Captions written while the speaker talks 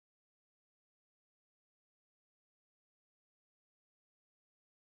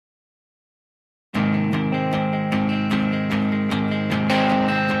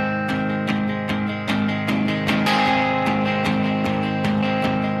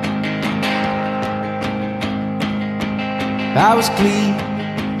I was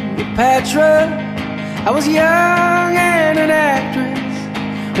Cleopatra, I was young and an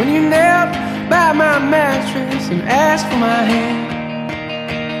actress, when you knelt by my mattress and asked for my hand.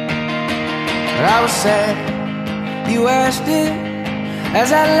 But I was sad you asked it,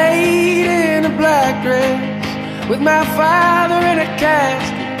 as I laid in a black dress with my father in a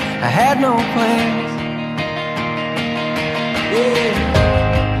casket. I had no plans. Yeah.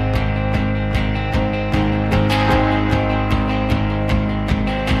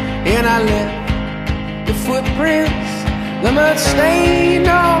 And I left the footprints, the mud stained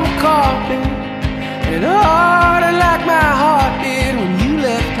on the carpet, and it hardened like my heart did when you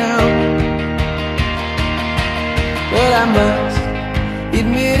left town. But I must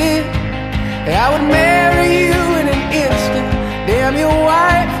admit it, I would marry you in an instant. Damn your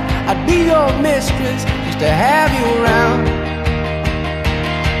wife, I'd be your mistress just to have you around.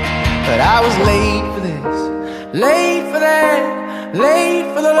 But I was late for this, late for that, late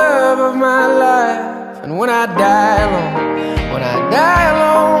for the love of my life. And when I die alone, when I die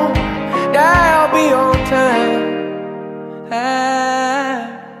alone, I'll be on time.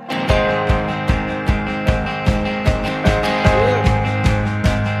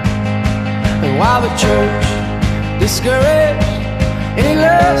 And while the church discouraged any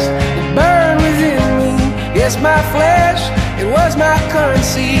lust that burned within me, yes, my flesh, it was my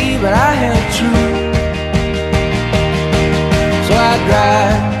currency, but I held true. So I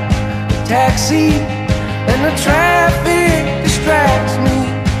drive a taxi, and the traffic distracts me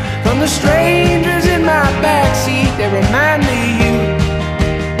from the strangers in my backseat. They remind me of you.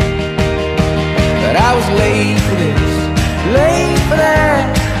 But I was late for this, late for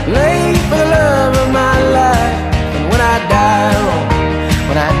that, late for the love of my life. And when I die alone,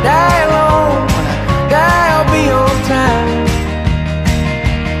 when I die alone, when I die, I'll be on time.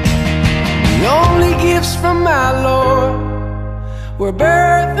 The only gifts from my Lord were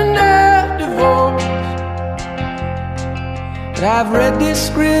birth and a divorce. But I've read this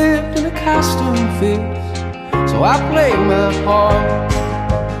script and the costume fits, so I play my part.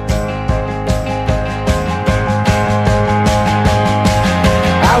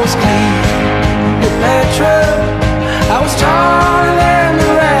 I was Cleopatra, I was taller than the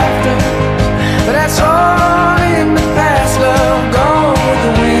rafters, but that's all in the past, love, gone with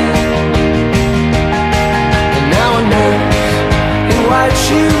the wind. And now a nurse in white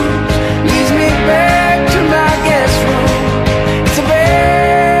shoes leads me back to my guest room. It's a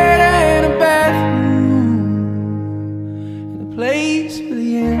bed and a bathroom and a place for the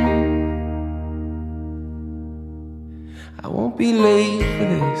end. I won't be late for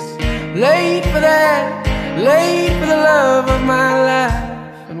this, late for that, late for the love of my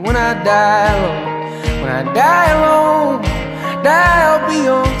life. And when I die alone, when I die alone, I'll be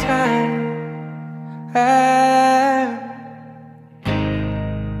on